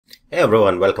Hey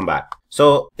everyone, welcome back.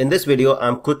 So in this video,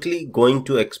 I'm quickly going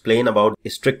to explain about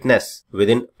strictness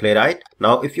within Playwright.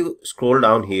 Now, if you scroll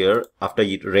down here after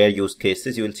rare use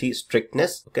cases, you will see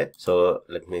strictness. Okay, so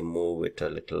let me move it a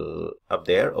little up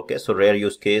there. Okay, so rare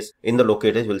use case in the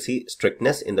locators, you will see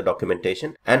strictness in the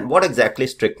documentation and what exactly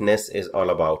strictness is all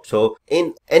about. So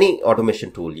in any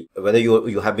automation tool, whether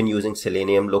you have been using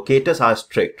Selenium, locators are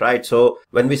strict, right? So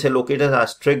when we say locators are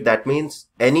strict, that means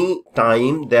any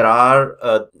time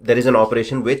there is an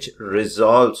operation which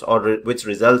resolves or which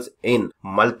results in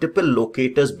multiple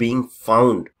locators being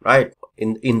found, right,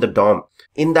 in the DOM.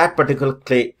 In that particular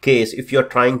case, if you're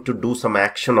trying to do some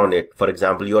action on it, for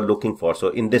example, you are looking for, so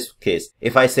in this case,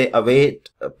 if I say await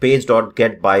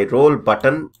page.getByRole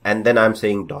button and then I'm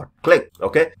saying .click,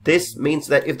 okay, this means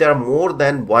that if there are more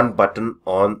than one button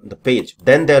on the page,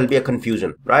 then there will be a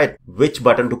confusion, right, which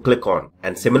button to click on.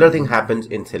 And similar thing happens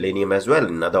in Selenium as well,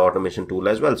 in another automation tool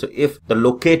as well. So if the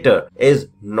locator is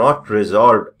not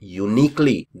resolved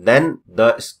uniquely, then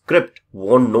the script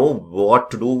won't know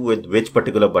what to do with which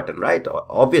particular button, right?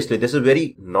 Obviously, this is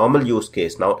very normal use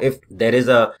case. Now, if there is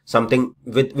something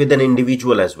with an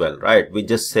individual as well, right? We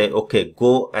just say, okay,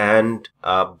 go and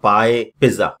buy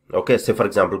pizza. Okay, say for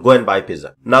example, go and buy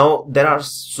pizza. Now, there are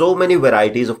so many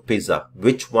varieties of pizza.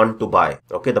 Which one to buy?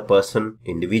 Okay, the person,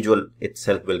 individual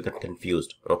itself will get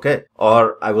confused. Okay,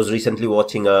 or I was recently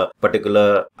watching a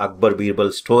particular Akbar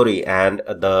Birbal story, and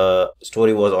the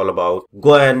story was all about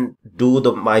go and do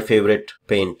my favorite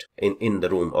paint in the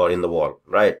room or in the wall,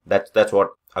 right? That's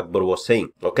what Akbar was saying,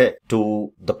 okay,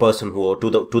 to the person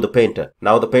to the painter.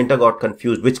 Now the painter got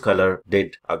confused. Which color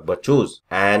did Akbar choose?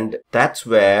 And that's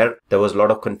where there was a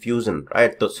lot of confusion,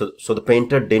 right? So the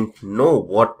painter didn't know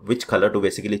which color to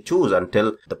basically choose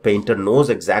until the painter knows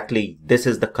exactly this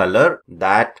is the color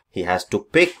that he has to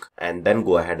pick and then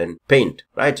go ahead and paint,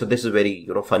 right? So this is very,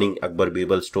 funny Akbar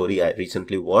Birbal story I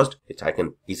recently watched, which I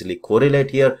can easily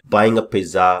correlate here. Buying a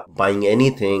pizza, buying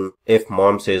anything, if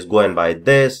mom says go and buy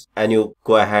this and you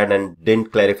go ahead and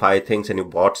didn't clarify things and you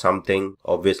bought something,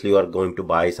 obviously you are going to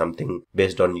buy something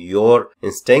based on your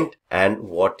instinct and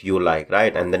what you like,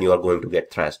 right? And then you are going to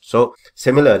get thrashed. So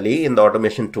similarly in the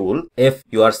automation tool, if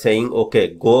you are saying,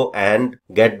 okay, go and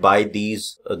get by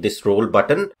this roll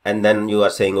button, and then you are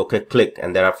saying, okay, click,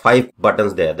 and there are 5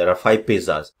 buttons there are 5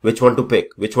 pizzas, which one to pick,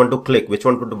 which one to click, which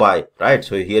one to buy, right?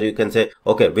 So here you can say,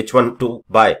 okay, which one to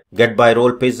buy, get by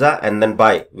roll pizza, and then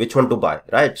buy, which one to buy,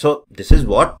 right? So this is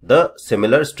what the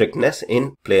similar strictness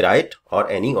in Playwright or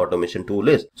any automation tool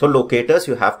is. So locators,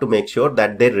 you have to make sure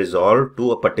that they resolve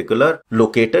to a particular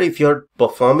locator if you're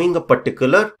performing a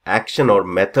particular action or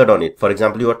method on it. For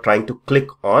example, you are trying to click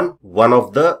on one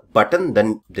of the button,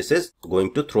 then this is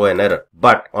going to throw an error.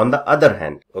 But on the other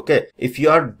hand, okay, if you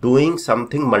are doing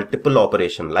something multiple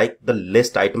operation like the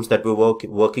list items that we were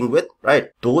working with, right,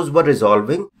 those were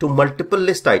resolving to multiple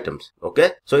list items.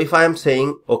 Okay, so if I am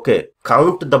saying, okay,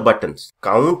 count the buttons,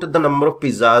 count the number of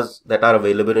pizzas that are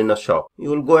available in a shop, you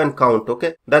will go and count.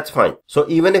 Okay, that's fine. So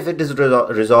even if it is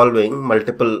resolving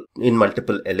multiple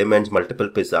elements, multiple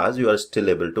pizzas, you are still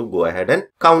able to go ahead and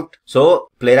count. So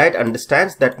Playwright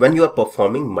understands that when you are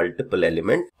performing multiple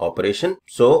element operation,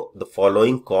 so the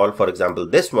following call, for example,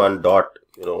 this one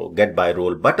get by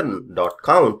roll button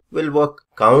count will work.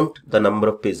 Count the number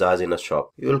of pizzas in a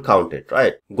shop, you will count it,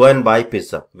 right? Go and buy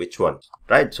pizza, which one,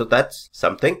 right? So that's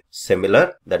something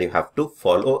similar that you have to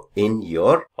follow in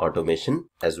your automation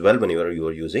as well when you are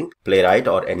using Playwright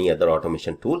or any other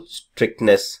automation tool.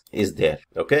 Strictness is there,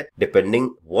 okay,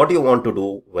 depending what you want to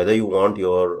do, whether you want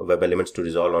your web elements to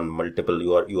resolve on multiple,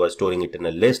 you are storing it in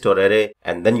a list or array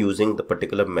and then using the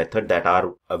particular method that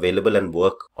are available and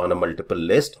work on a multiple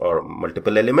list or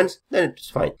multiple elements, then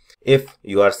it's fine. If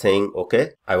you are saying, okay,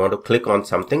 I want to click on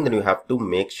something, then you have to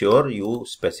make sure you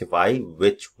specify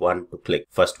which one to click,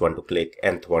 first one to click,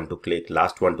 nth one to click,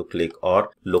 last one to click, or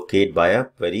locate by a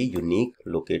very unique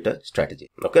locator strategy.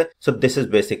 Okay, so this is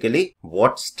basically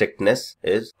what strictness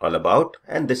is all about,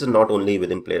 and this is not only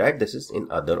within Playwright, this is in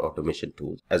other automation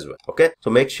tools as well. Okay, so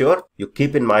make sure you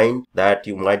keep in mind that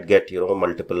you might get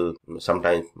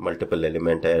sometimes multiple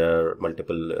element error,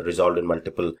 multiple resolved in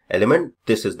multiple element.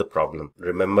 This is the problem.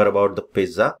 Remember about the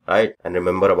pizza, right? And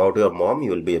remember about your mom,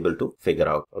 you will be able to figure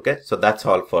out. Okay, so that's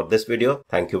all for this video.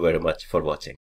 Thank you very much for watching.